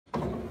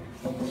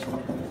Just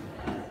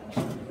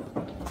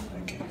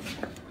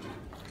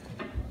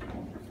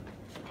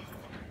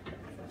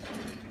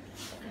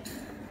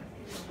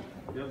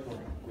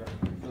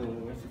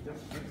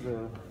give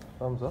the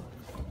thumbs up.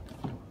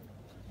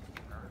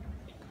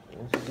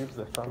 And she gives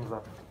the thumbs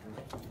up.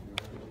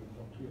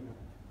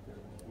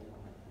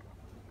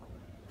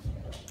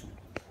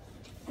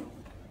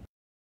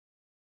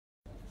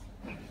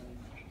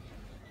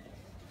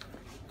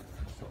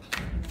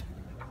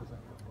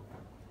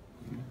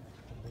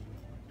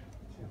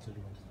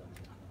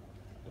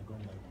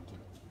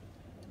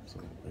 So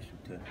I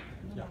should tell.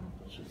 Yeah.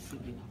 Should see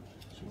it.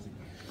 Should see it.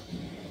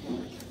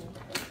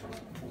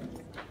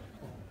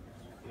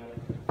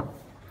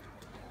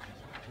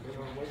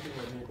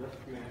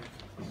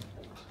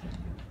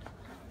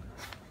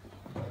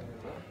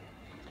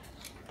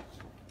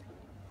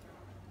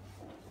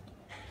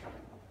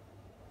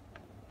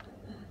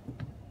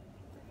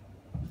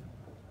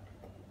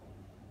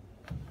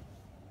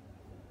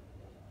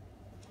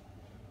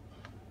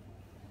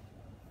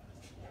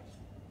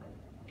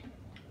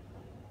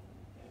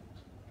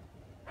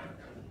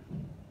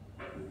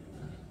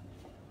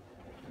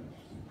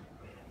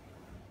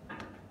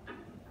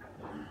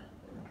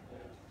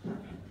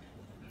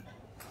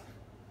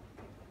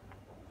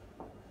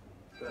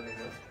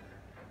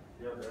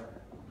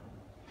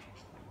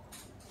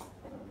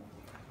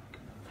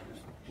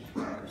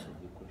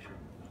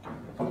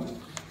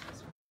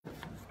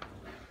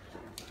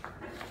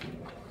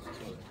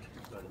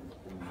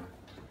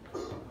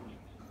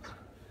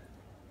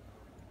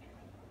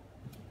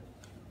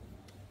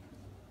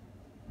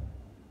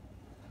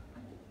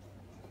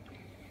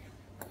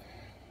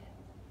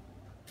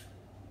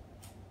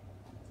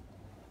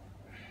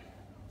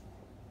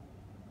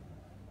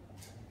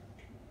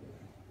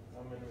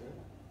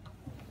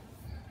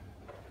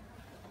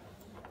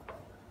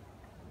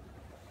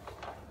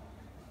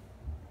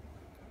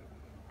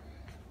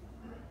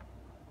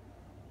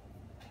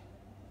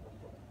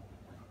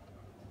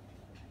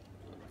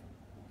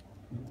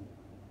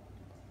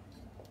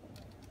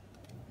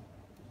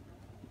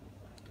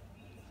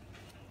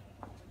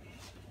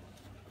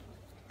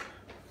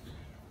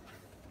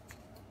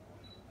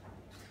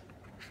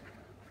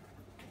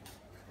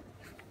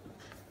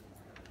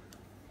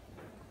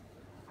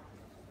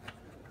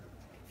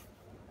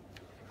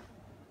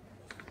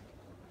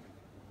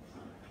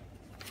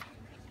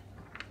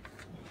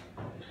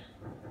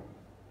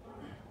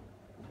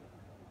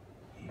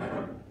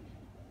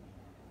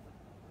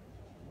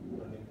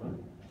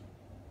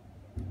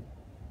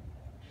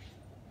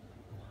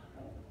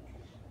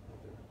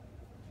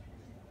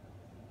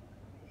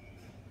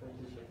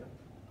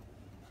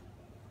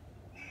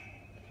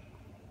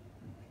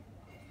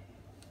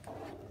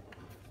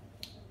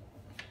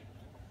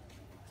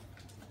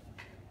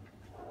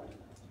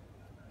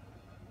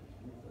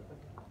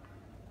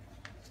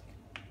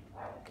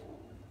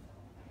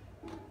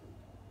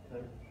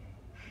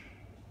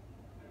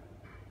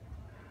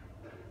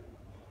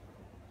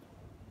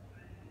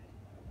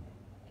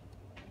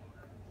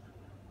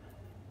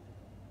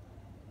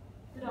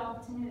 Good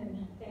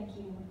afternoon. Thank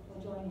you for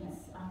joining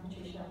us. I'm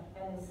Patricia,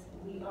 as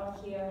we are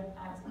here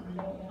at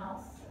Millennium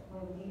House,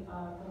 where we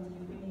are going to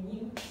be bringing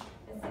you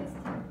the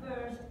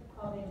 61st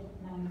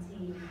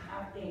COVID-19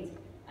 update.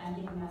 And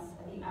giving us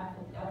the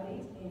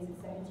update is the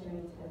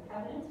Secretary to the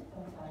Cabinet,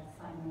 Dr.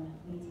 Simon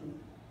Meeting.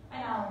 I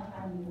now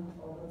hand you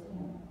over to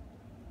him.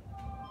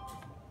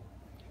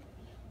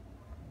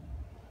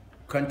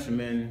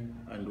 Countrymen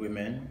and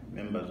women,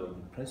 members of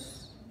the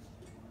press,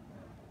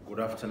 good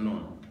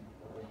afternoon.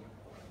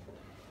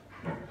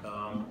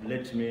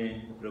 Let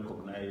me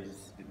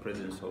recognize the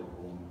presence of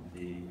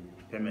the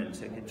permanent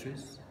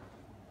secretaries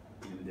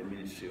in the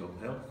Ministry of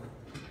Health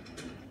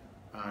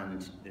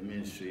and the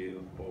Ministry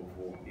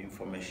of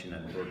Information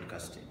and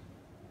Broadcasting.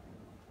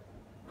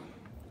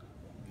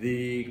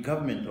 The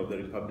government of the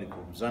Republic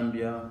of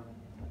Zambia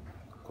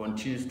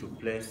continues to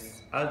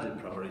place as a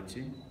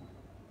priority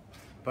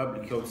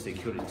public health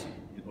security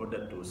in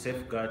order to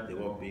safeguard the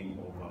well-being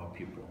of our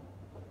people.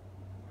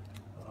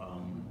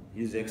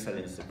 His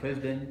Excellency the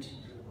President,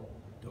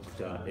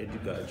 Dr.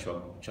 Edgar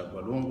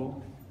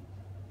Chagwalungu,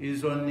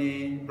 is on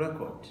the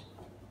record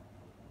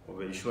of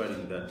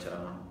ensuring that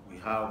we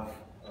have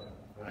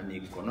an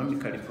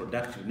economically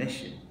productive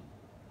nation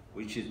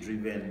which is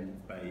driven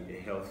by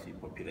a healthy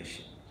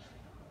population.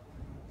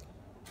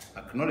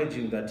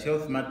 Acknowledging that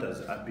health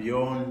matters are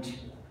beyond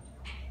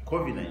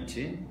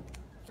COVID-19,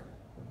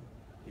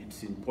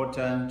 it's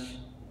important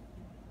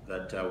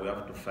that we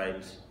have to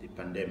fight the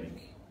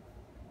pandemic.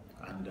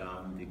 And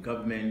the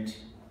government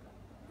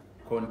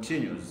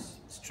continues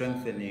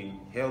strengthening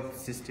health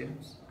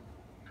systems,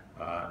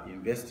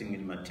 investing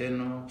in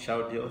maternal,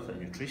 child health and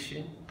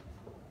nutrition,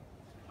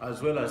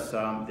 as well as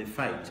the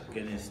fight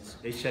against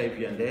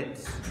HIV and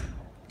AIDS,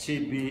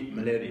 TB,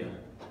 malaria,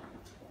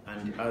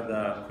 and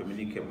other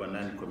communicable and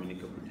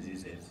non-communicable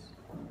diseases,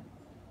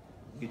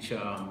 which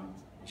are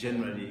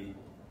generally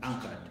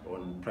anchored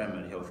on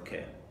primary health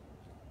care.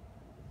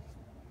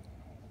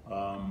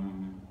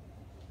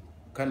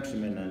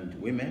 Countrymen and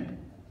women,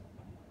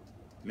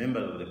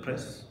 members of the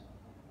press,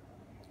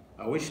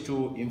 I wish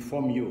to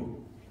inform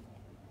you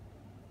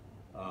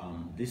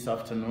this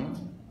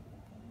afternoon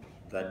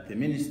that the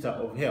Minister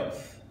of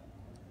Health,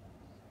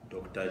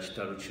 Dr.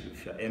 Chitalu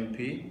Chilufya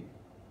MP,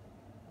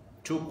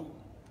 took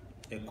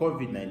a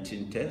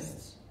COVID-19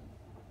 test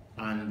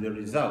and the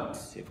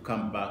results have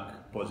come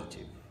back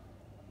positive.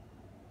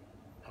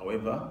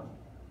 However,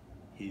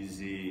 he's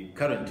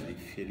currently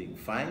feeling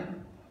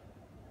fine,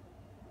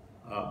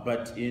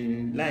 but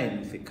in line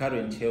with the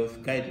current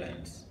health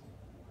guidelines,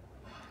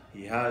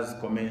 he has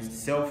commenced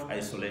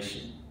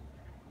self-isolation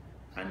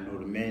and will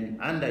remain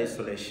under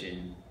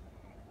isolation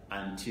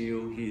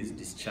until he is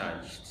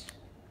discharged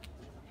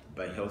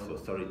by health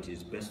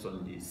authorities based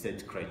on the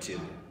set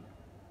criteria.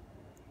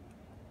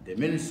 The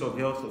Ministry of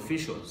Health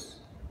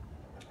officials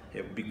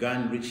have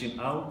begun reaching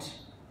out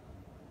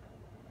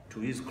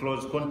to his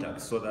close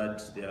contacts so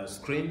that they are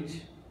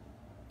screened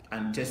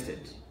and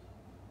tested.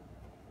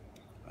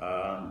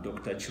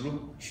 Dr.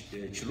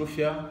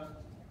 Chilufya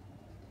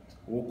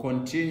will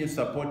continue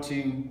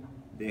supporting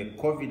the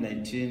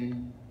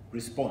COVID-19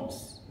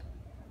 response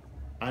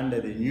under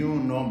the new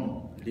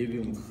normal,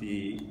 living with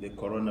the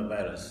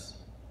coronavirus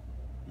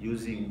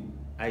using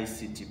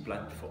ICT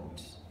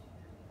platforms.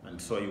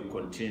 And so you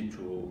continue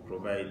to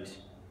provide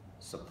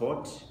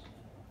support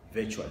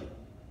virtually.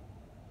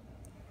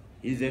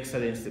 His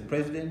Excellency the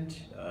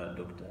President,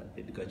 Dr.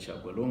 Edgar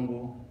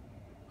Chagwa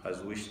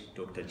has wished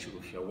Dr.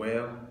 Chilufya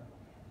well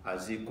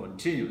as he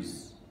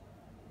continues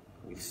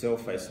with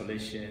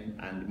self-isolation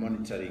and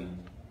monitoring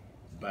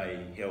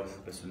by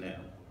health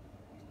personnel.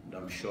 And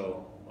I'm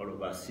sure all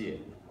of us here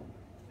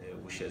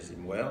wishes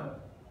him well,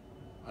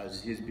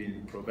 as he's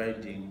been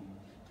providing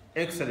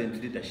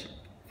excellent leadership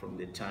from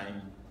the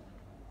time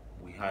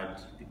we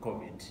had the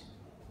COVID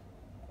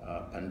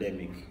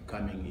pandemic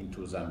coming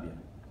into Zambia.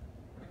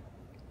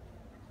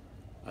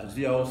 As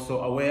we are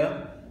also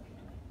aware,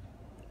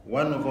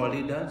 one of our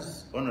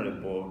leaders,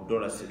 Honorable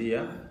Dora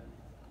Siria,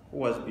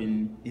 who has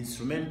been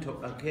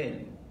instrumental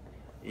again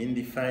in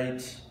the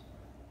fight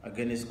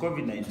against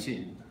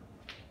COVID-19,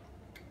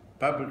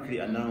 publicly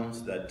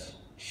announced that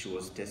she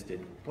was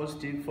tested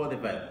positive for the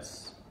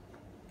virus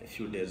a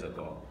few days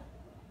ago.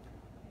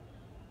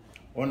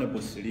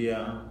 Honorable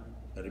Siria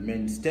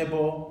remained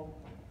stable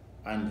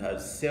and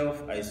has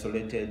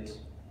self-isolated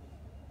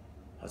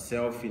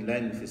herself in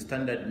line with the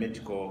standard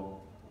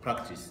medical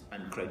practice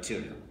and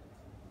criteria.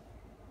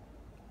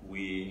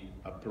 We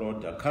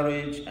applaud her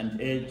courage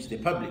and urge the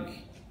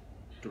public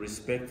to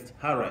respect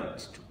her right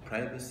to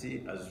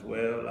privacy as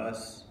well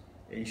as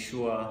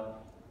ensure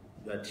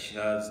that she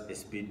has a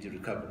speedy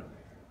recovery.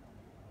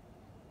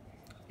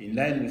 In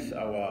line with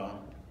our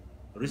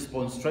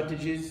response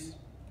strategies,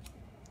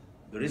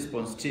 the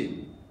response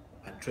team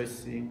are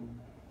tracing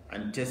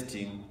and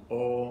testing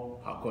all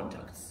her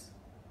contacts.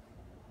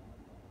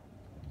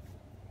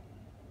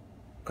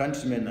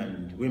 Countrymen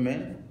and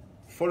women,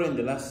 following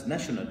the last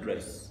national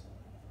address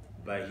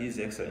by His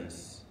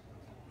Excellency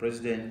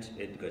President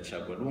Edgar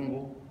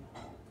Chagwa,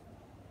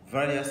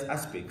 various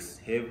aspects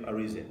have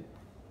arisen.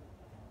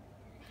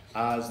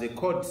 As the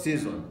cold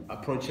season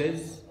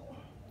approaches,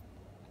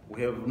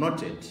 we have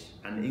noted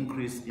an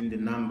increase in the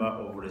number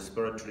of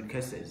respiratory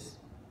cases,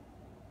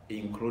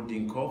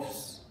 including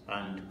coughs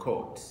and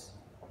colds,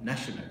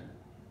 nationally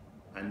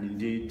and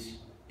indeed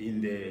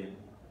in the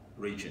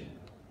region.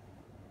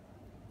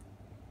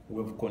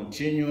 We have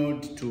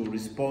continued to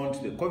respond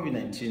to the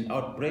COVID-19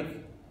 outbreak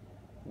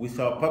with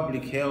our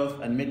public health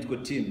and medical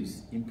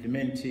teams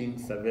implementing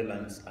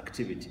surveillance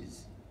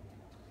activities,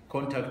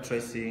 contact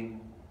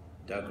tracing,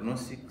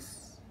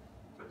 diagnostics,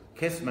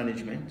 case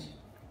management,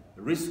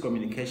 risk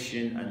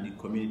communication, and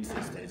community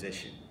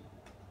sensitization.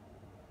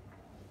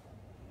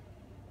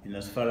 In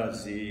as far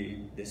as the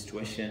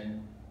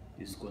situation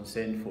is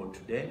concerned for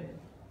today,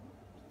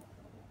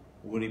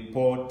 we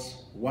report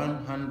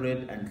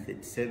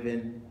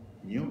 137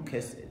 new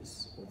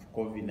cases of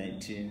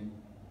COVID-19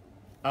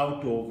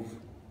 out of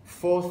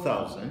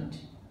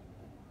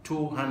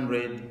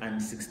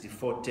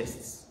 4,264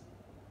 tests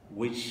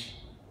which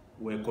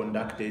were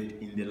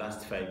conducted in the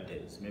last 5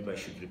 days. Maybe I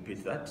should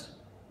repeat that.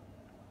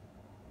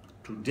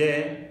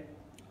 Today,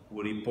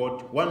 we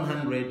report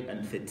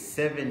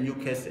 137 new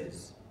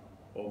cases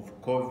of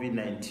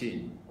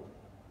COVID-19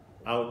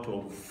 out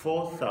of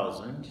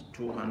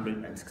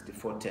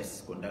 4,264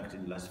 tests conducted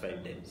in the last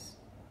 5 days.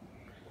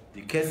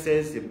 The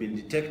cases have been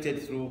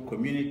detected through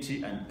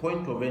community and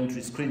point of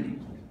entry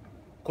screening,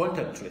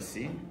 contact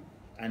tracing,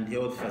 and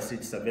health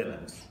facility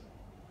surveillance.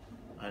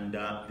 And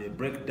the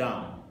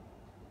breakdown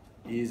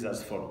is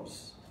as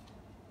follows.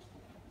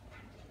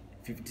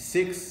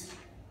 56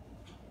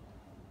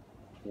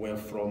 were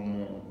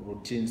from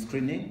routine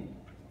screening,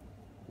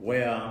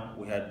 where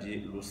we had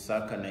the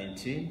Lusaka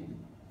 19,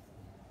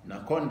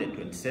 Nakonde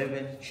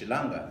 27,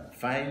 Chilanga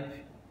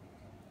 5,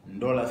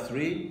 Ndola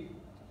 3,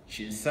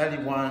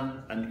 Chinsali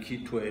 1, and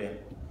Kitwe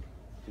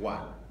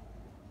 1.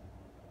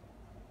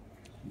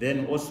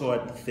 Then also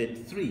had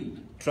 33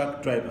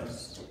 truck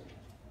drivers,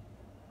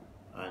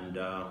 and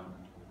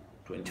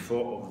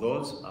 24 of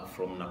those are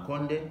from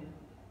Nakonde,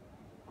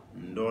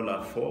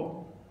 Ndola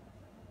 4,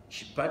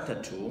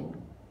 Chipata 2,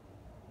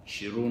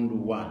 Chirundu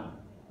 1.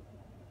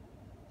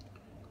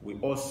 We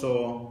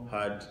also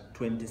had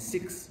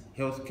 26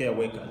 healthcare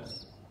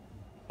workers,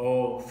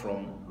 all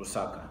from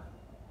Lusaka.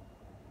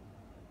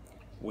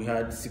 We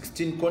had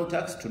 16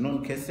 contacts to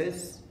known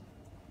cases,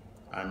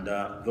 and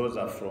those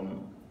are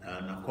from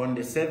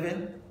Nakonde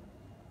 7,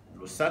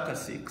 Lusaka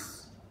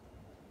 6,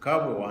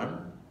 Kabwe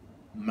 1,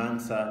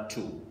 Mansa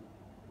 2,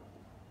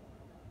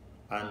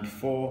 and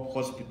 4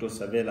 hospital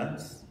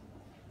surveillance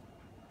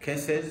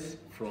cases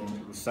from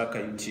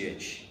Lusaka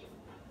UTH.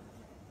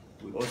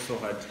 We also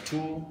had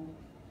 2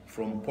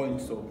 from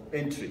points of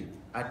entry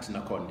at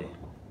Nakonde,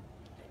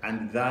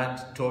 and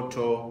that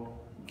total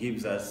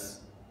gives us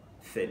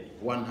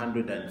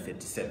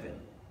 137.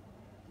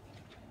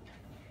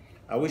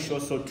 I wish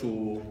also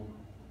to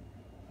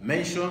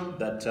mention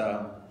that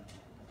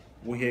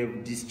we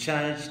have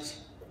discharged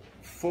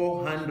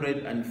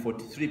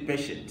 443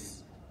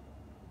 patients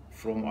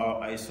from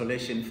our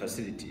isolation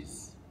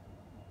facilities,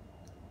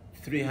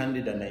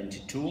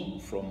 392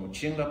 from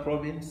Muchinga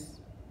province,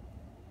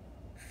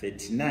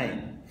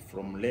 39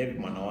 from Lev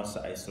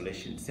Manawasa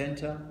Isolation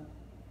Center,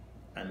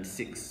 and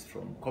 6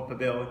 from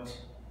Copperbelt,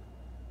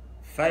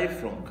 5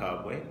 from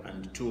Kabwe,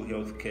 and 2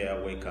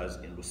 healthcare workers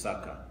in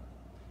Lusaka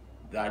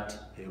that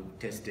have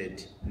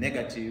tested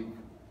negative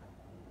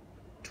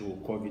to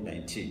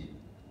COVID-19.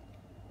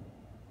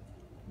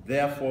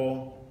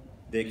 Therefore,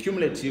 the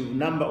cumulative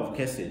number of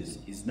cases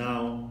is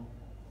now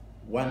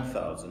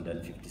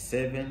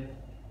 1,057,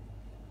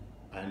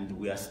 and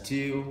we are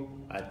still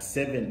at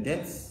 7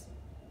 deaths,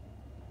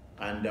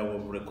 and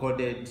we've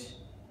recorded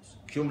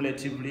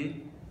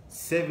cumulatively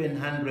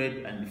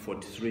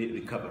 743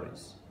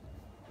 recoveries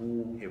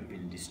who have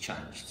been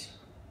discharged.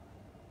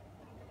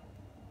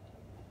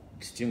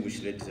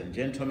 Distinguished ladies and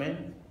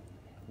gentlemen,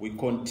 we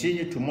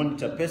continue to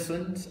monitor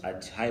persons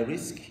at high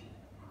risk,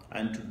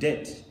 and to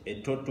date,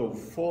 a total of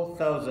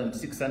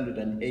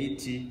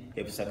 4,680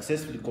 have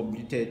successfully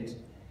completed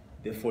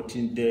the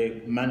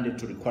 14-day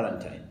mandatory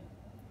quarantine.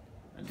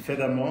 And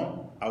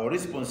furthermore, our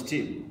response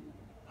team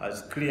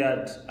has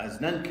cleared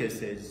as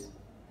non-cases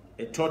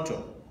a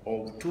total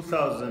of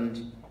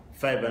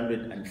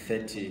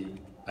 2,530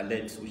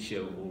 alerts which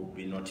will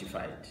be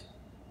notified.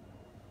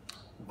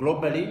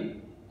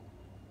 Globally,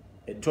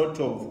 a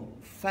total of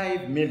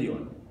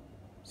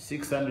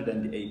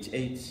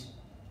 5,688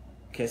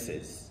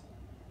 cases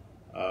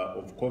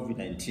of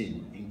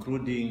COVID-19,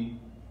 including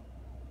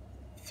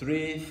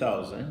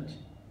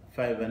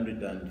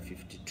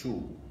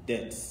 3,552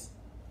 deaths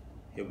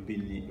have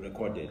been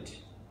recorded,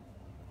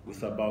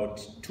 with about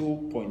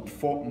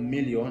 2.4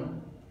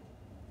 million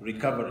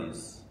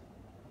recoveries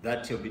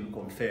that have been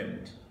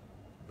confirmed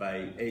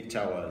by 8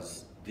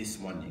 hours this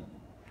morning.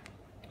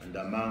 And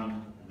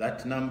among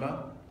that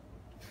number,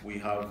 we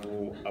have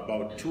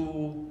about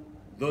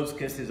those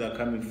cases are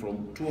coming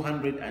from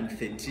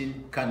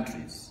 213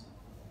 countries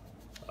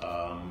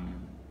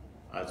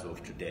as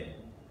of today.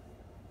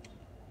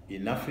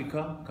 In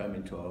Africa,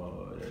 coming to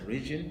our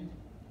region,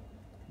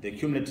 the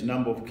cumulative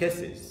number of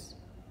cases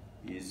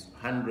is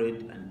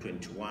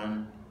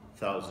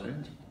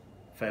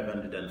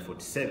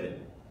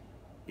 121,547,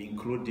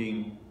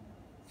 including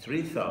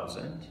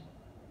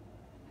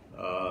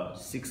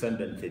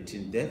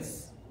 3,613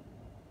 deaths,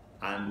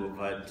 and we've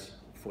had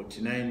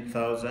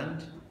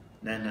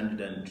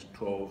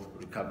 49,912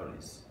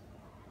 recoveries.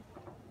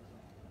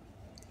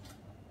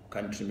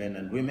 Countrymen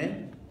and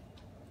women,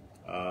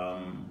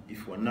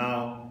 if we're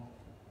now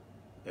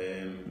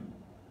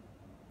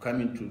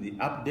coming to the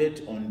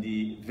update on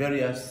the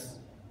various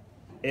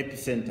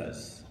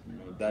epicenters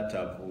that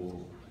I've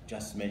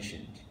just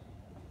mentioned.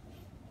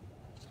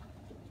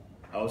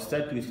 I'll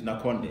start with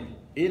Nakonde.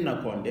 In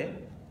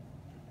Nakonde,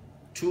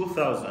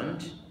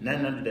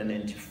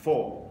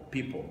 2,994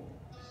 people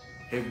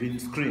have been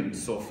screened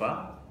so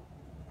far,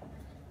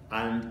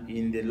 and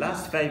in the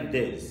last 5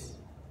 days,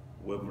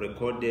 we've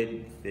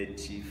recorded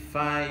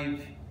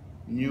 35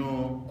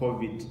 new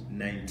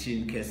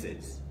COVID-19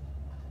 cases,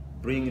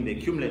 bringing the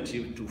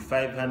cumulative to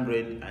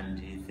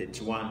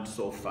 531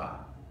 so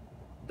far.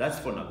 That's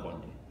for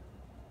Nakonde.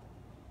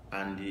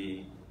 And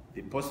the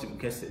positive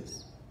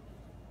cases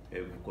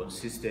have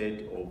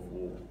consisted of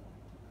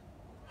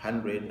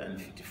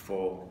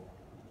 154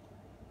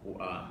 who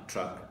are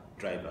truck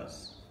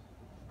drivers.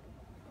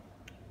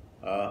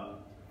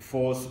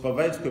 For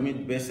supervised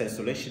community-based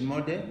isolation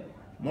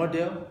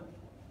model,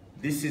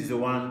 this is the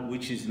one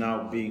which is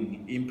now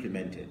being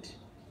implemented,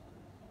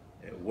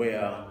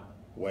 where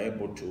we're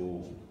able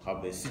to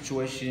have a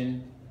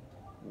situation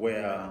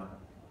where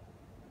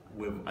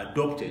we've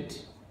adopted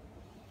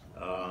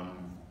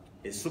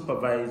a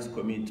supervised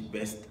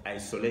community-based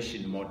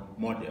isolation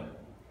model,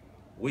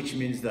 which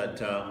means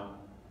that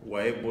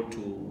we're able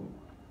to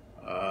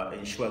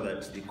ensure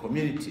that the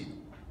community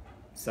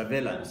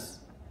surveillance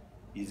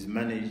is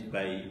managed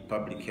by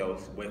public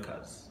health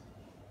workers.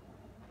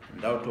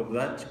 And out of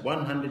that,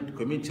 100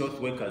 community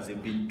health workers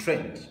have been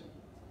trained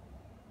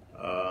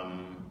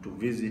to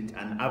visit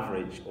an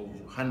average of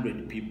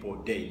 100 people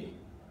daily.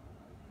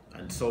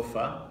 And so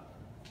far,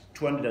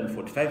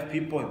 245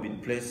 people have been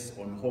placed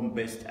on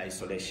home-based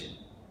isolation.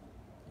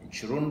 In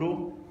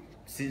Chirundu,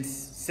 since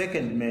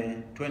 2nd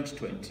May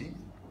 2020,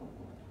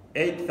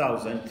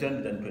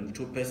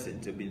 8,322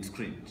 persons have been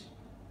screened,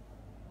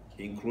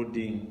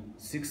 including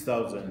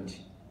 6,000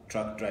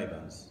 truck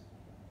drivers,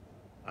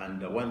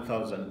 and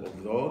 1,000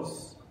 of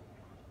those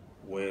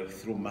were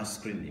through mass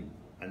screening,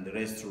 and the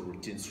rest through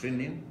routine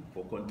screening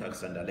for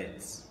contacts and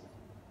alerts.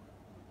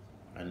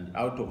 And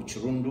out of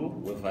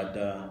Chirundu,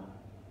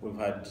 we've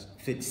had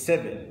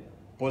 37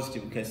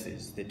 positive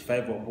cases,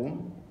 35 of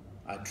whom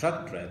are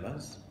truck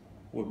drivers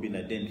who have been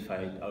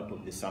identified out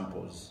of the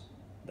samples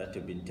that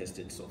have been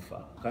tested so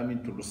far.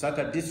 Coming to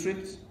Lusaka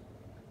district,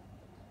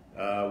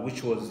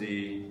 which was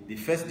the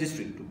first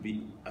district to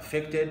be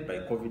affected by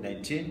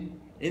COVID-19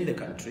 in the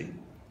country,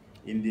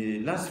 in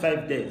the last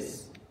 5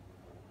 days,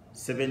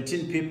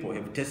 17 people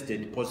have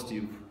tested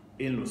positive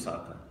in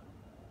Lusaka.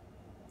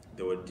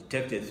 They were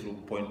detected through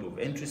point of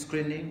entry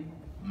screening,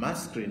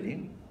 mass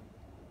screening,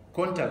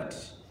 contact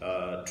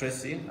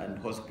tracing, and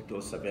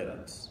hospital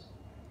surveillance.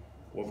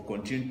 We've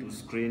continued to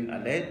screen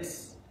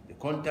alerts, the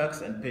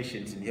contacts and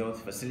patients in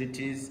health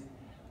facilities,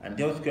 and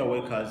healthcare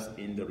workers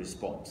in the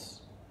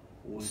response.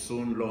 We'll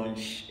soon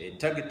launch a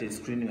targeted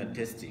screening and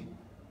testing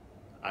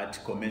at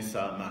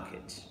Komesa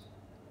Market.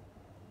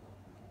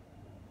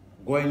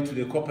 Going to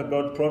the Copper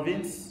Belt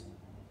province,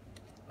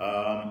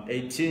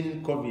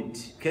 18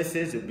 COVID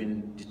cases have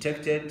been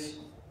detected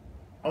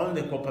on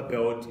the Copper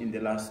Belt in the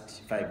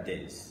last 5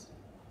 days.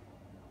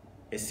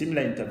 A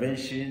similar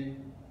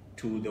intervention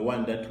to the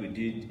one that we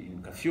did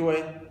in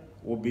Kafue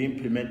will be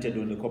implemented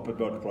on the Copper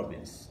Belt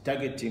province,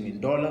 targeting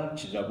Ndola,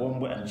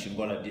 Chizabombo, and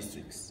Chingola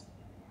districts.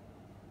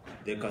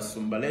 The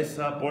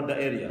Kasumbalesa border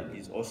area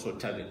is also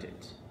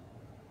targeted.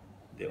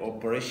 The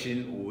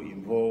operation will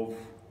involve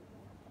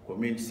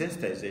community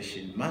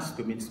sensitization, mass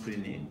community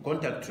screening,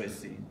 contact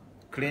tracing,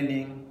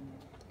 cleaning,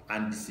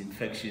 and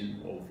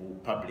disinfection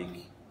of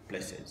public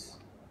places.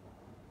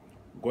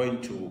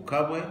 Going to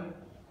Kabwe,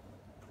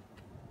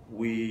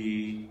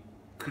 we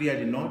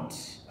clearly note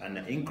an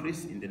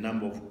increase in the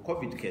number of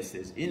COVID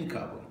cases in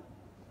Kabwe,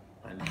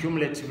 and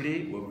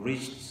cumulatively we've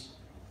reached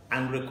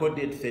and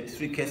recorded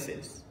 33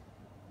 cases,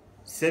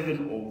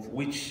 7 of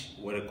which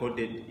were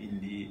recorded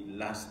in the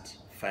last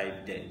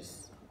 5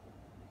 days.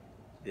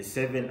 The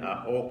 7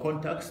 are all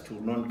contacts to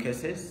known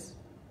cases,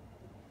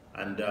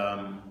 and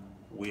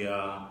we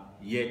are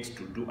yet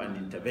to do an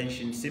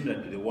intervention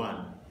similar to the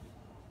one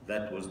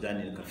that was done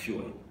in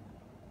Kafue,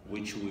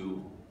 which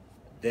will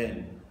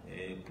then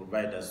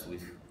provide us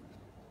with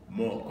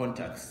more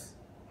contacts,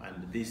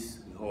 and this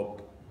we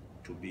hope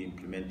to be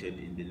implemented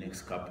in the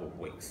next couple of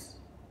weeks.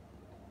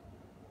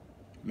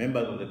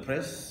 Members of the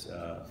press,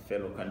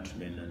 fellow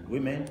countrymen and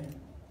women,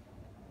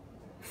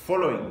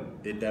 following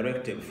the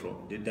directive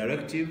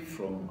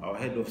from our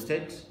head of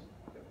state,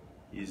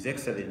 His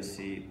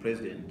Excellency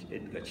President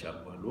Edgar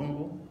Chagwa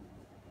Lungu,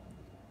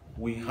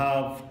 we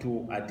have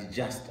to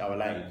adjust our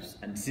lives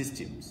and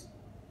systems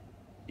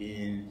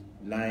in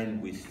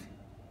line with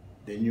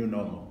the new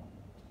normal.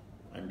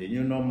 And the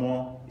new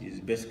normal is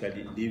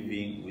basically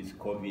living with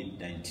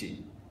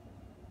COVID-19.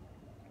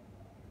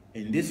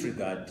 In this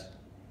regard,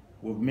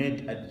 we've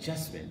made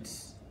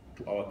adjustments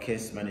to our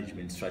case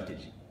management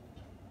strategy.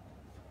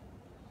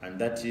 And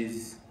that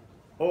is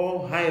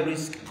all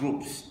high-risk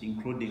groups,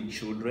 including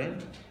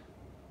children,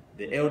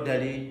 the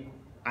elderly,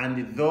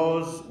 and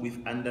those with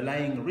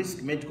underlying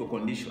risk medical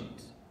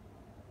conditions,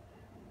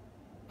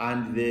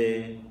 and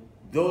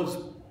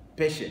those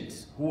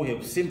patients who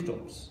have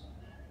symptoms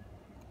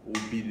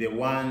will be the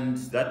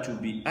ones that will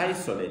be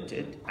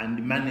isolated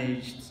and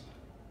managed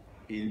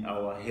in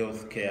our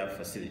healthcare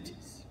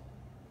facilities.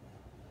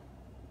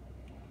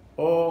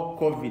 All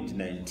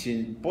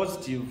COVID-19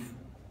 positive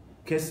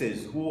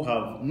cases who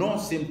have no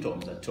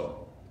symptoms at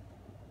all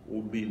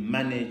will be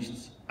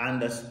managed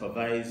under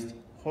supervised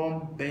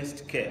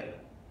home-based care,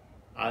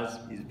 as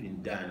is being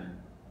done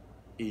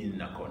in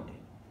Nakonde.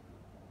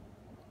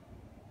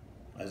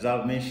 As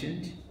I've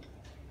mentioned,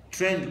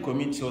 trained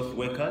community health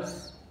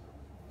workers,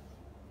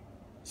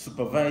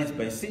 supervised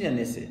by senior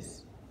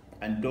nurses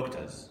and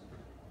doctors,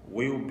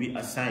 will be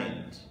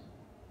assigned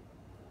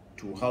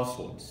to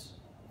households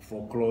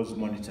for close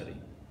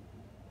monitoring.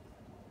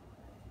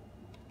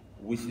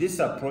 With this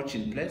approach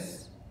in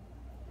place,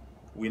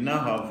 we now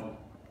have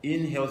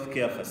in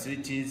healthcare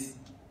facilities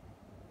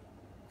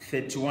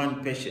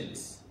 31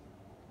 patients.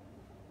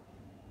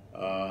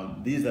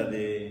 These are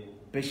the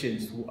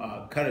patients who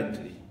are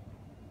currently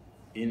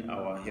in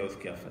our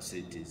healthcare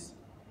facilities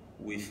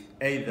with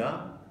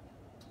either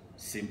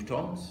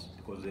symptoms,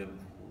 because they've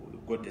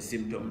got the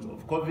symptoms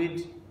of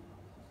COVID,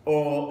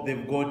 or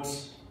they've got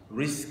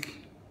risk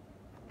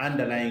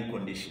underlying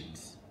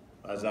conditions,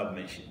 as I've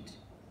mentioned.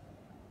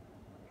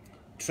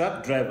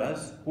 Truck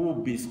drivers who will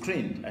be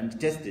screened and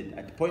tested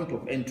at point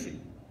of entry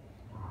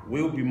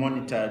will be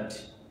monitored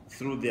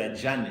through their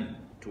journey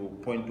to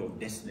point of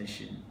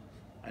destination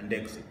and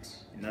exit.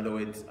 In other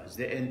words, as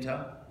they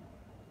enter,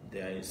 they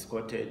are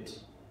escorted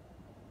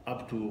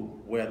up to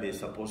where they're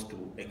supposed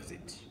to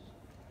exit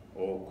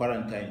or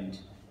quarantined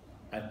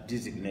at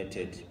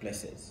designated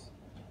places.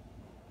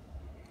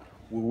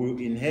 We will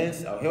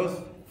enhance our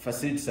health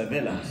facility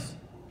surveillance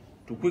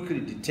to quickly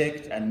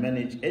detect and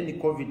manage any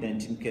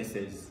COVID-19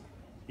 cases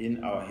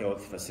in our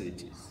health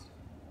facilities.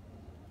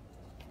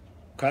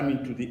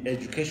 Coming to the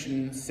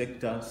education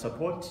sector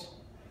support,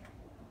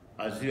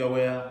 as you are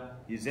aware,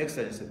 His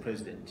Excellency the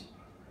President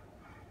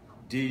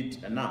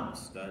did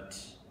announce that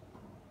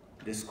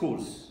the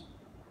schools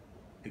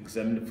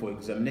for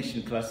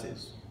examination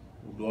classes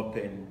would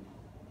open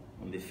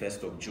on the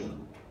 1st of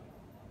June.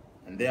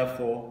 And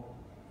therefore,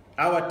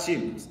 our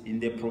teams in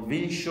the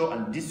provincial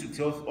and district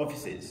health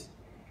offices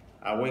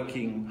are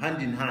working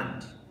hand in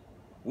hand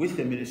with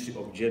the Ministry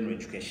of General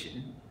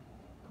Education,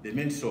 the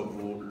Ministry of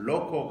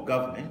Local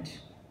Government,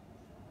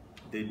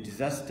 the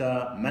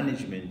Disaster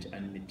Management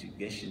and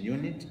Mitigation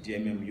Unit,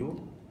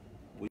 DMMU,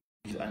 which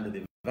is under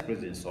the Vice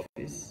President's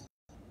Office,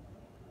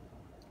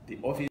 the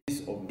Office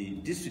of the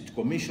District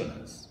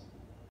Commissioners,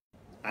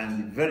 and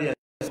the various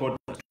bodies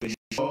to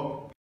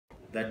ensure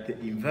that the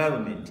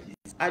environment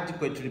is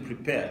adequately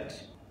prepared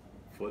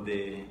for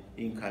the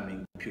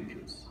incoming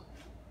pupils.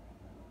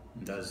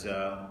 And as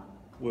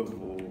we've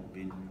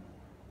been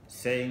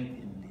saying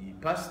in the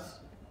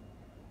past,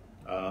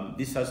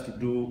 this has to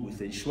do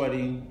with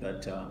ensuring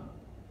that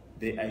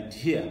they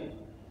adhere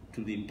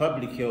to the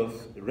public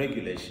health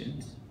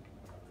regulations,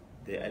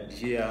 they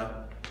adhere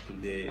to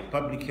the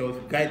public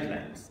health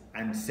guidelines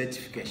and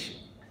certification.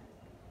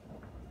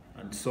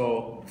 And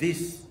so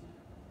this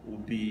will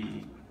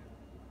be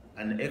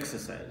an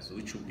exercise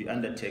which will be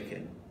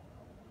undertaken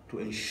to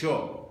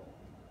ensure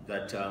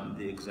that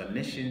the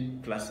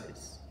examination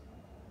classes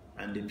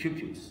and the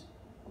pupils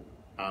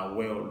are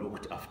well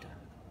looked after,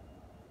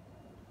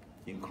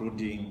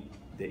 including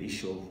the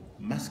issue of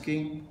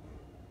masking,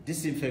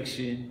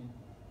 disinfection,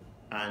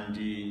 and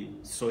the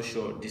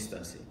social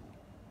distancing.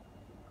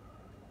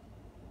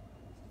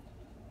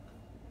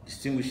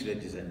 Distinguished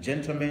ladies and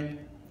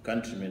gentlemen,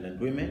 countrymen and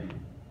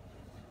women,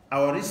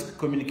 our risk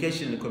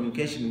communication and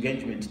communication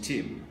engagement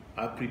team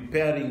are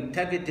preparing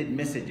targeted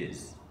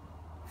messages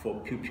for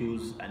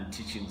pupils and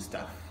teaching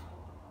staff.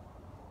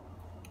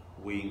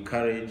 We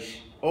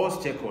encourage all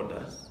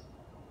stakeholders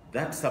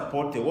that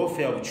support the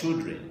welfare of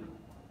children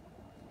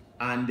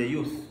and the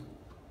youth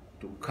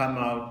to come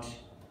out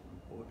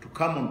or to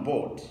come on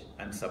board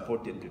and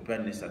support the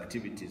preparedness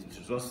activities with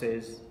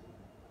resources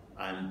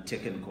and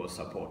technical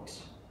support.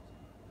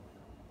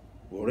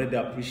 We already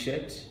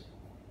appreciate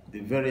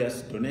the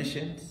various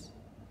donations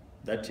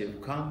that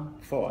have come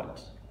forward,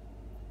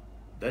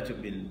 that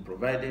have been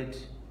provided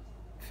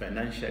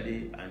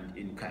financially and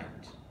in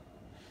kind.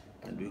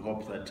 And we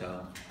hope that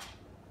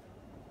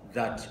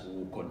that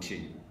will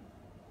continue.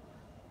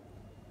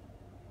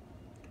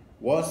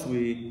 Once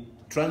we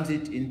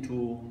transit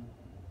into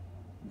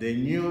the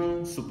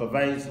new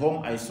supervised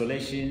home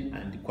isolation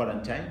and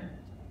quarantine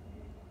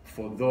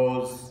for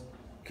those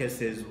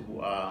cases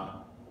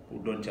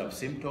who don't have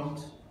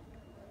symptoms,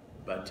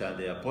 but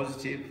they are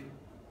positive,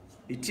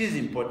 it is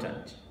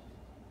important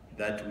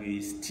that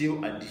we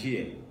still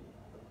adhere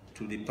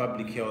to the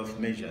public health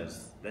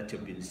measures that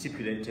have been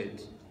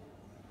stipulated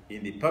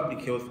in the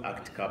Public Health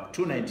Act Cap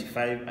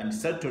 295 and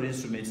Statutory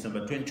Instruments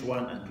number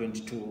 21 and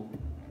 22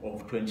 of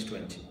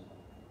 2020,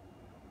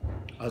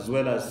 as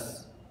well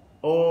as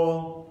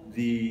all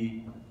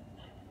the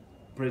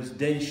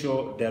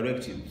presidential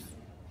directives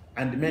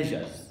and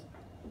measures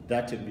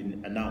that have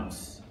been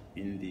announced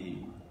in the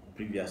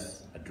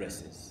previous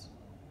addresses.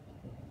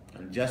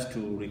 And just to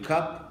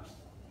recap,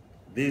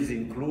 these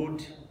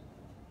include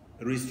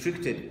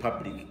restricted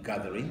public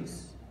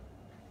gatherings,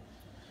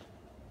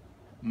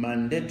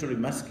 mandatory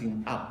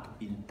masking up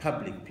in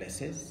public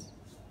places,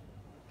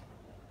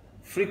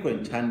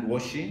 frequent hand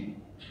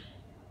washing,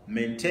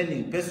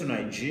 maintaining personal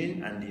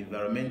hygiene and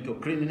environmental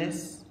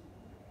cleanliness,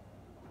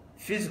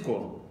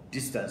 physical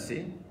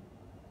distancing,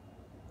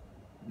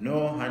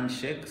 no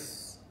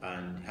handshakes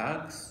and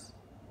hugs,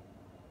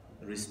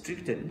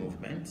 restricted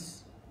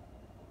movements,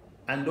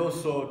 and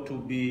also to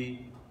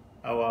be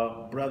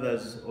our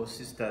brothers or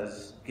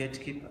sisters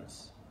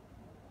gatekeepers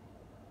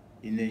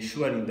in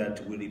ensuring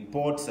that we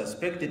report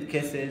suspected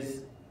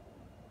cases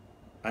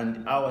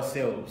and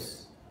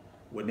ourselves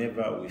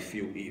whenever we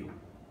feel ill.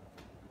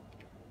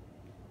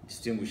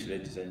 Distinguished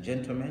ladies and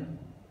gentlemen,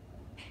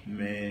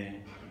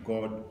 may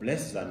God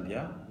bless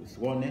Zambia with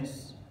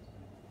wellness,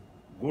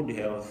 good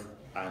health,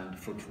 and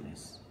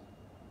fruitfulness.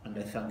 And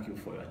I thank you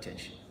for your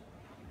attention.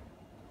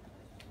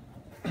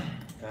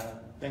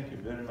 Thank you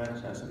very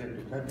much, Secretary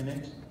to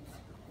Cabinet.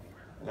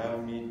 Allow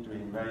me to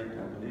invite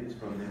our colleagues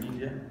from the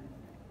media.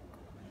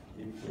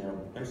 If you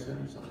have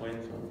questions,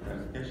 points, or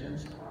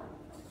clarifications,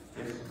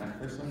 yes, my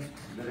person,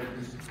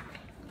 please,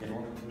 can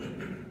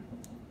you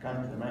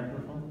come to the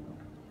microphone?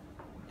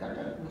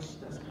 Tata, please,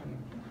 just come.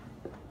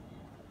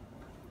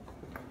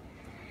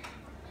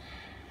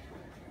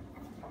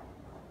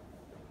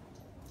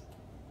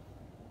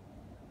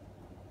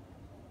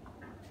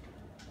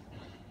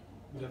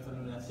 Good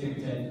afternoon,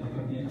 Secretary of the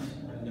Cabinet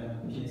and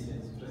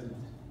PSS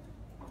President.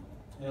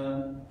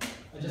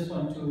 I just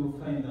want to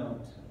find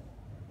out,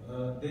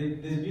 there's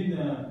been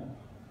a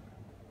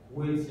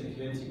word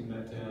circulating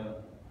that there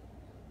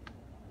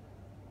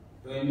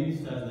were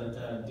ministers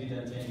that did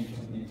attend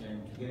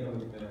meeting together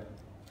with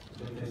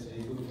Dr.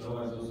 Saibu, who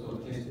was also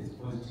tested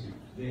positive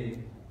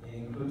today,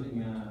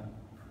 including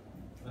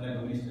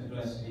Honorable Minister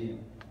Brashley.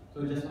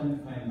 So I just want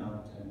to find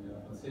out, and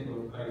for the sake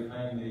of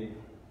clarifying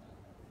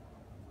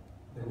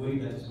the way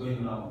that is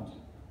going around,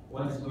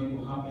 what is going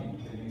to happen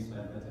to the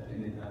ministers that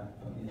attended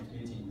that cabinet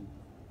meeting?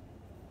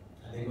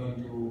 Are they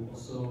going to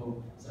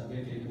also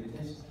subject it to the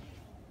test?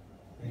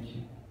 Thank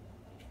you.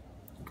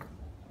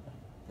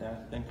 Yeah,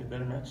 thank you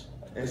very much.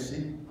 SC?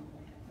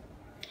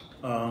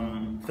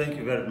 Thank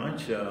you very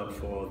much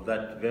for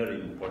that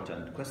very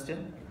important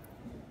question.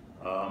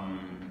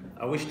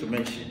 I wish to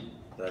mention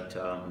that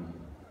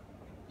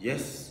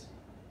yes,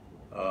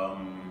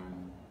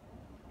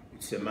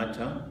 it's a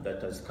matter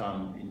that has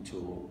come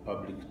into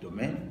public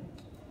domain,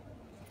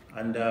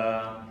 and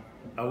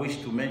I wish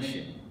to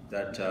mention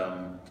that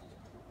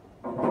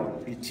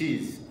it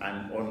is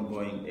an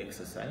ongoing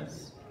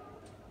exercise.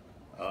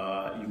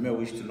 You may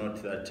wish to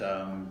note that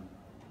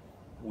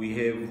we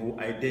have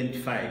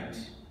identified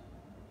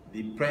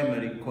the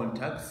primary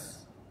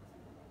contacts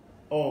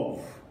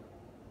of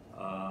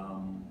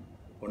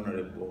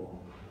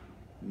Honorable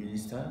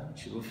Minister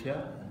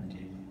Chilufya and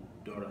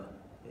Dora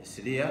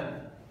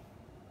Esiria,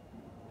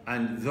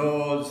 and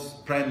those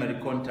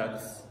primary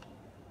contacts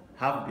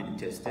have been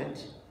tested,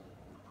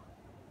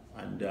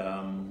 and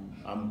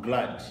I'm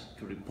glad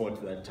to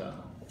report that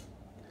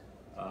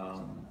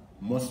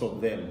most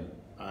of them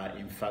are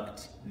in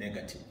fact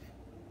negative.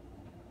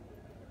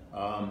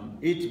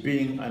 It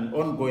being an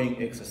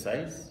ongoing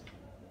exercise,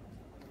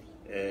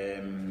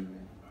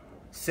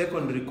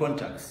 secondary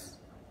contacts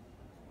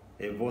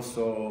have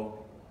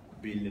also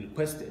been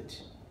requested.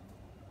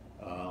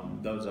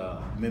 Those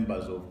are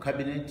members of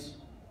cabinet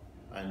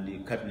and the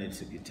cabinet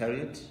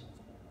secretariat,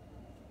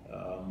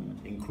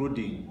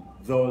 including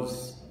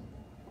those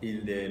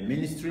in the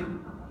ministry,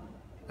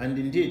 and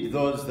indeed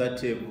those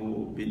that have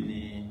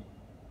been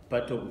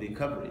part of the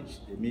coverage,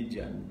 the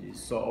media and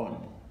so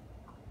on.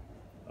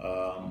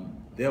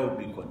 They will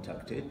be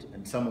contacted,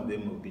 and some of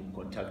them have been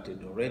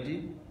contacted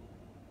already.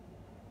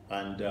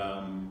 And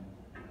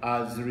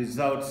as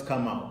results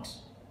come out,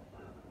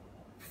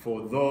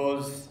 for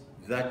those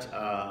that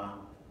are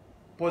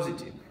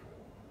positive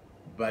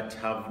but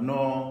have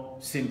no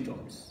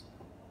symptoms,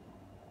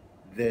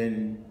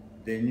 then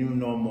the new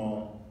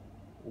normal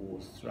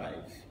will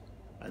thrive,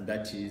 and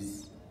that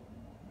is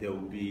they will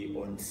be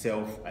on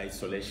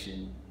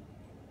self-isolation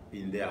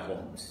in their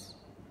homes.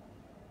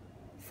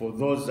 For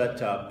those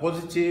that are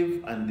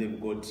positive and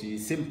they've got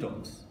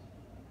symptoms,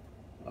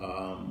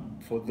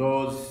 for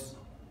those,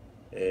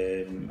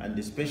 and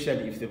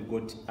especially if they've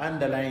got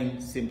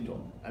underlying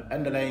symptoms,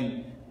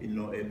 underlying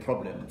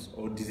problems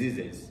or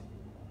diseases,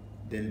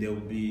 then they'll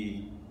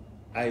be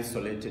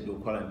isolated or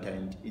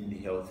quarantined in the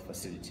health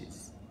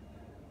facilities.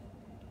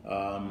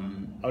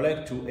 I'd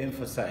like to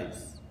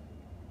emphasize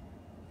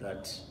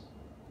that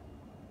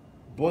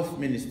both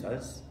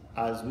ministers,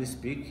 as we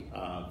speak,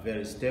 are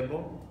very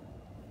stable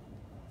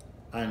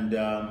and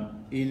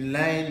in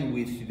line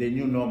with the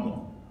new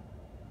normal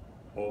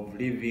of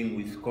living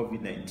with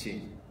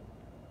COVID-19,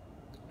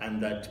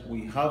 and that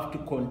we have to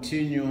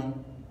continue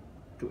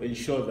to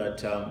ensure that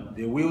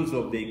the wheels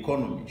of the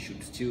economy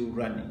should still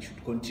running,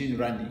 should continue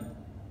running,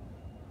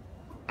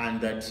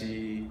 and that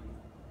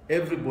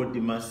everybody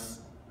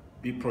must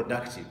be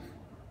productive.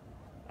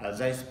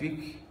 As I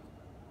speak,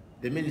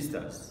 the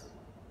ministers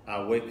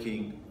are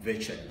working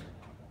virtually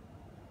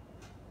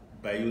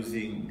by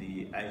using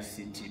the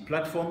ICT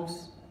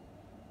platforms,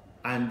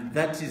 and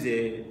that is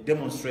a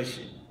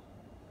demonstration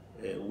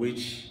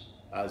which,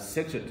 as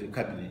Secretary to the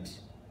Cabinet,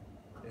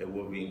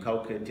 will be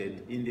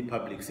inculcated in the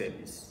public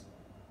service,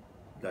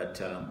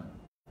 that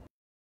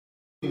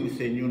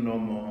with a new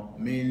normal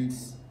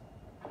means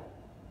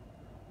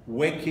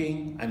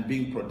working and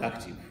being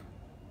productive,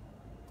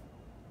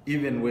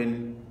 even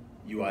when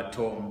you are at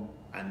home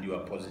and you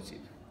are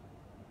positive.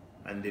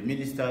 And the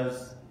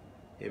ministers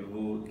have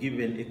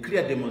given a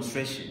clear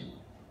demonstration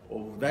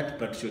of that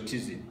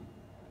patriotism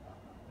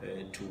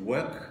to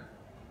work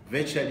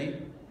virtually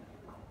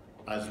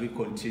as we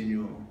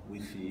continue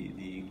with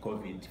the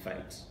COVID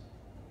fight.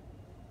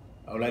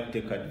 I would like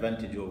to take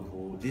advantage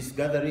of this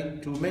gathering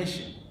to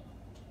mention,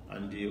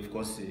 and of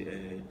course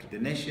to the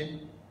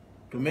nation,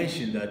 to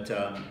mention that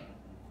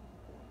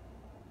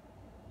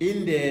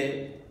in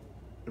the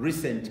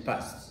recent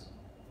past,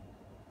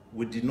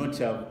 we did not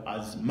have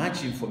as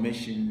much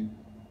information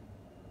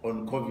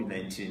on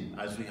COVID-19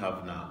 as we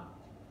have now.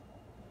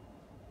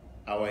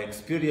 Our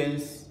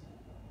experience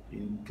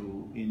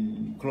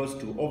in close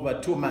to over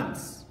 2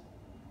 months,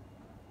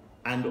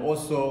 and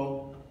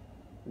also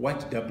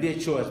what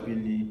WHO has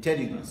been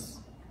telling us,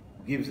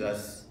 gives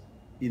us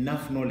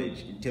enough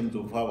knowledge in terms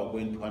of how we're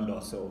going to handle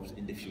ourselves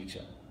in the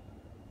future.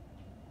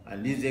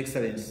 And His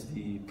Excellency,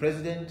 the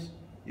President,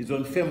 is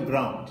on firm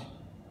ground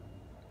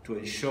to to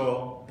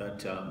ensure that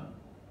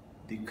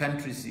the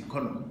country's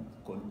economy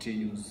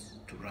continues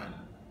to run,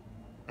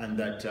 and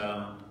that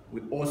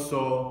we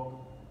also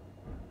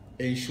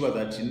ensure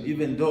that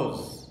even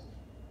those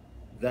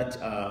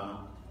that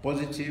are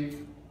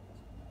positive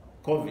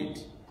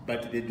COVID,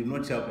 but they do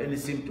not have any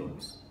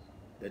symptoms,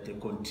 that they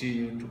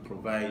continue to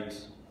provide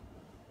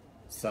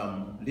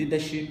some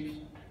leadership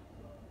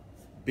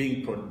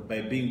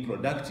by being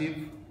productive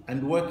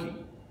and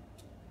working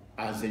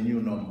as a new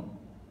normal.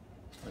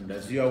 And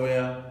as you are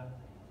aware,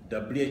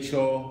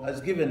 WHO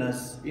has given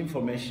us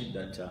information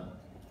that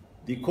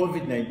the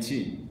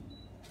COVID-19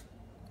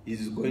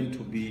 is going to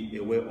be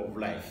a way of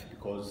life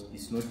because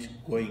it's not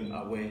going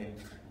away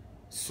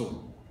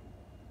soon.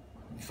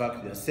 In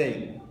fact, they're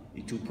saying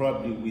it will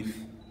probably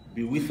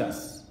be with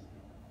us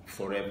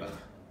forever.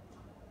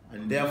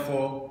 And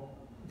therefore,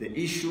 the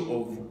issue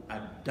of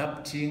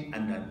adapting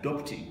and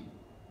adopting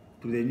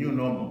to the new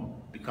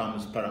normal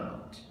becomes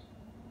paramount,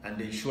 and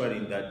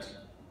ensuring that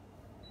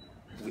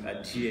we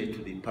adhere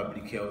to the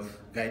public health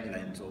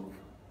guidelines of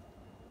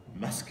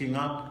masking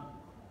up,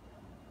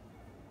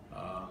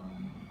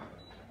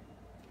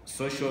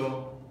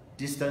 social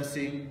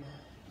distancing,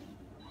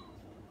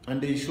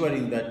 and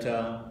ensuring that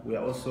we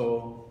are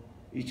also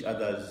each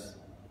other's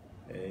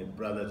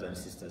brothers and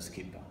sisters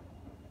keeper,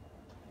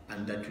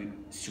 and that we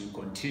should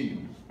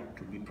continue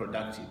to be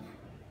productive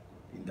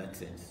in that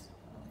sense.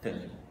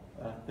 Thank you.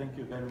 Thank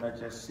you very much,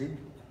 SC.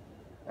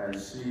 I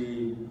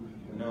see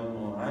no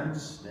more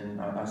hands, then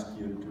I'll ask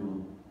you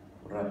to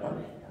wrap up,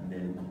 and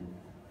then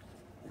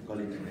we call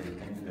it a day.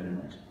 Thank you very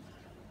much.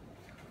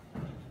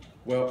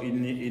 Well,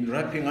 in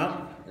wrapping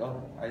up,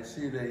 oh, I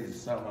see there is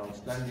some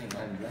outstanding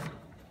hands.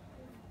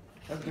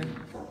 Okay.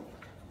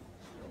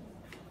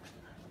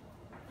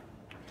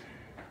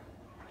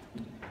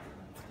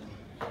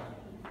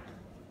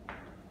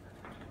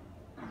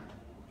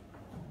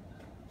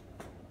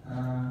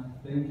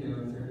 Thank you,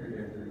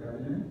 Secretary of the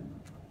Cabinet.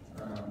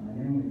 My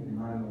name is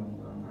Emmanuel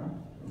Mbanga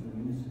from the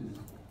Ministry's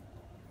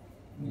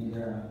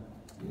Media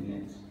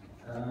Unit.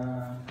 I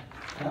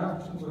have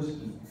two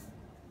questions,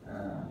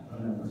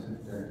 Honorable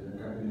Secretary of the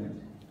Cabinet.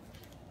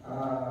 I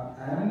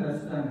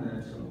understand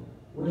that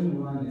when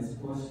one is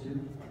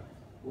positive,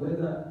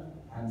 whether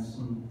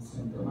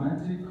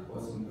symptomatic or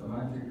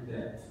symptomatic, they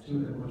are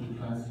still able to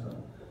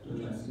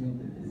transmit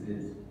the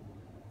disease.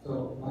 So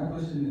my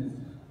question is,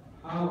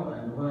 how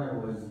and why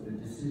was the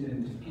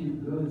decision to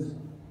keep those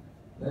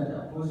that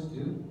are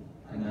positive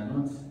and are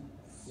not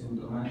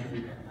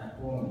symptomatic at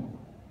home?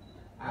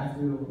 I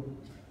feel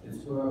it's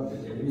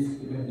probably a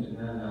risk even to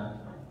other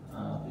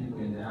people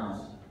in the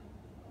house.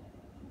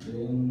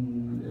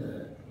 Then the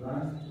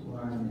last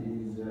one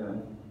is, I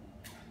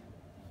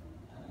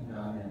think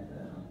I'll have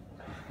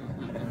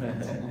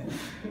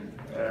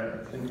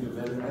Thank you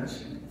very much.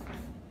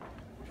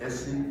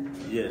 Essie?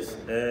 Yes.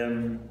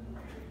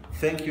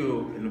 Thank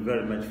you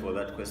very much for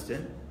that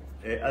question.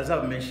 As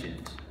I've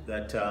mentioned,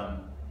 that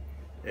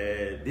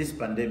this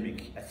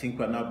pandemic, I think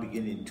we're now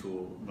beginning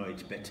to know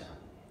it better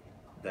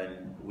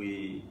than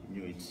we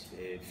knew it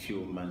a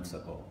few months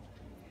ago.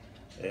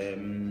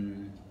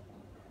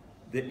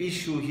 The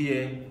issue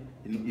here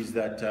is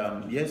that,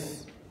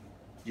 yes,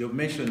 you've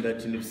mentioned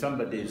that if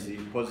somebody is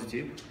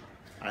positive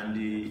and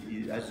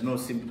he has no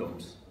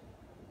symptoms,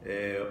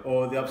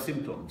 or they have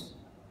symptoms,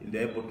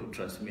 they're able to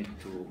transmit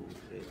to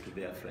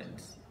their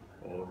friends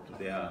or to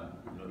their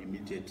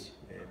immediate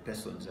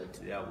persons that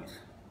they are with.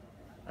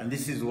 And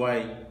this is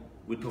why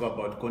we talk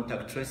about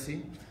contact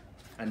tracing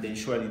and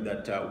ensuring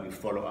that we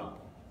follow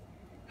up.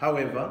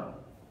 However,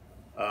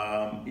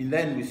 in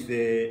line with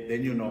the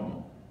new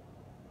normal,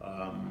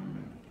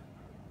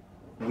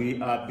 we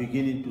are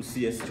beginning to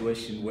see a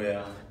situation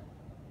where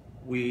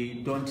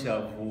we don't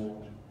have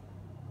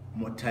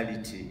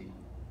mortality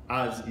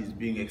as is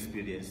being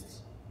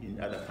experienced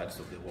in other parts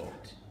of the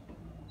world.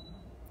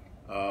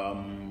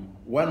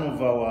 One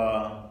of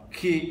our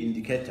key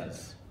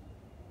indicators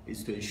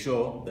is to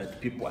ensure that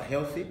people are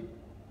healthy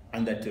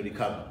and that they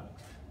recover.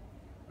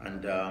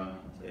 And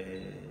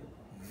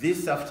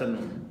this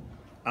afternoon,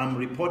 I'm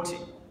reporting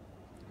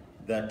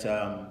that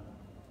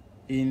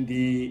in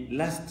the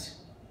last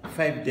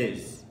 5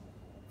 days,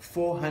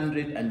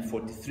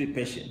 443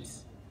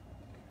 patients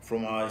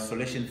from our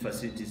isolation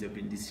facilities have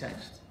been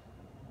discharged.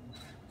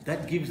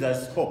 That gives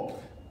us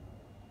hope.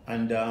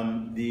 And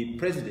the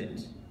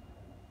President,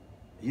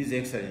 His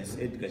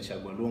Excellency Edgar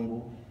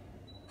Chagwa,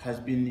 has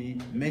been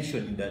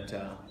mentioning that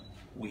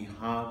we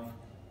have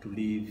to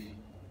live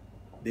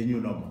the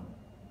new normal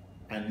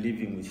and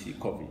living with the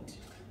COVID.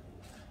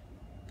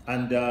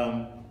 And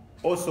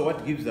also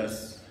what gives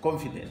us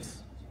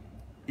confidence,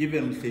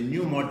 even with a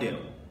new model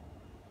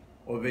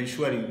of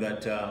ensuring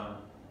that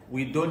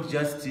we don't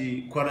just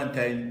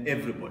quarantine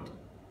everybody,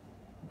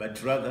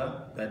 but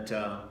rather that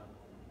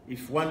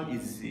if one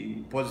is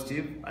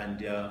positive and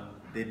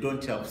they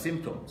don't have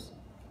symptoms,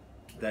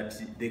 that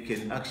they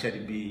can actually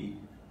be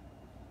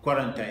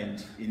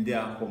quarantined in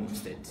their home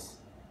states,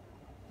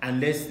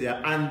 unless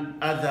there are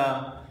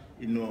other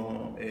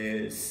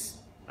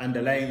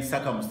underlying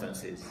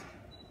circumstances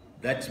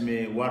that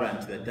may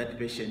warrant that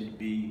patient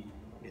be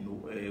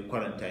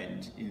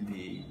quarantined in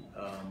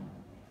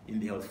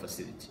the health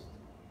facility.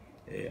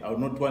 I would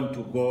not want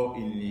to go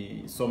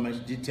in so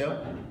much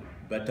detail,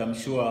 but I'm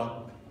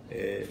sure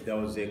there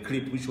was a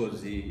clip which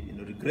was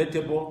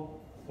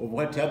regrettable of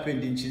what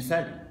happened in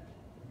Chitalu,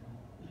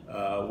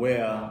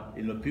 where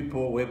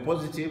people were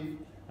positive,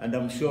 and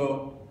I'm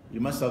sure you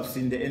must have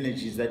seen the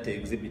energies that they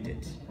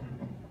exhibited.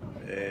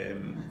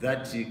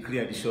 That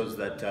clearly shows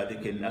that they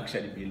can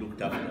actually be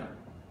looked after,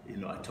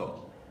 at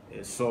all.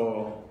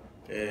 So,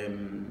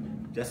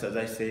 just as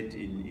I said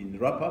in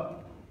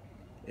wrap-up,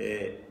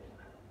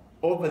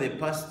 over the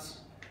past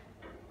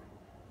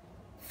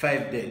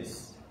 5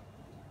 days,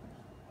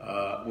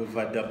 we've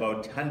had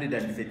about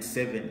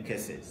 137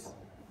 cases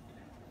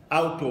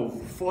out of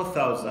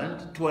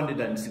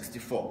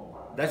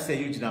 4,264. That's a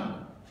huge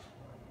number.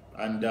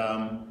 And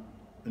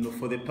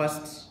for the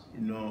past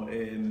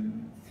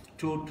 2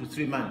 to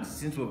 3 months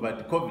since we've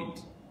had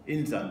COVID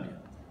in Zambia,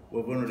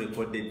 we've only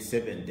recorded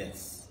 7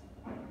 deaths.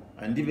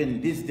 And even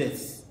these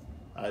deaths,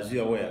 as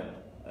you're aware,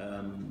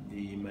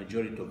 the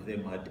majority of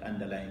them had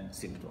underlying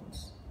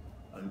symptoms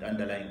and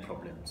underlying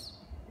problems,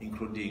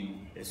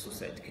 including a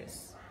suicide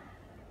case.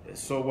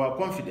 So we're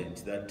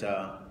confident that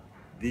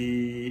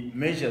the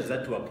measures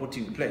that we are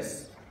putting in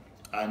place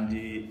and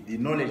the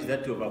knowledge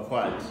that we've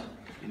acquired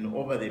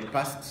over the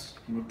past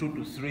 2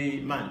 to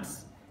 3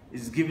 months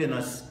is giving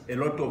us a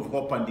lot of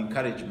hope and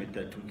encouragement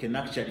that we can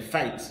actually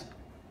fight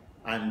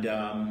and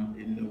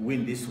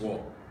win this war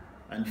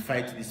and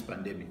fight this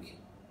pandemic.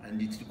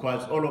 And it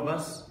requires all of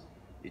us.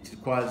 It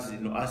requires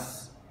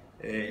us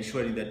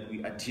ensuring that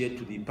we adhere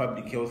to the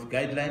public health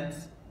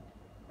guidelines,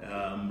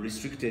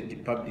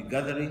 restricted public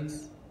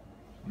gatherings,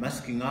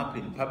 masking up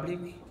in public,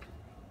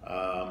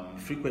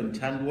 frequent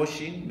hand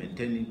washing,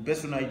 maintaining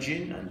personal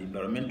hygiene and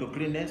environmental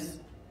cleanliness,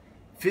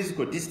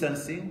 physical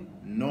distancing,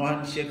 no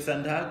handshakes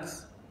and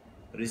hugs,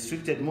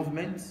 restricted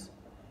movements,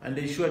 and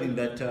ensuring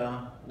that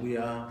we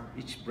are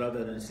each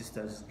brothers and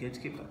sisters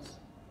gatekeepers.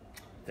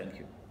 Thank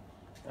you.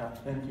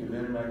 Thank you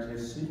very much,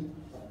 SC.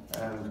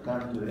 We've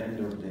come to the end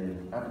of the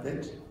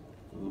update.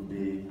 We will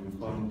be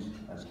informed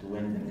as to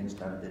when the next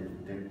update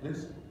will take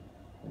place.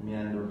 Let me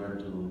hand over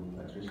to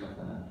Patricia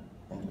Fernand.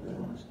 Thank you very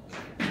much.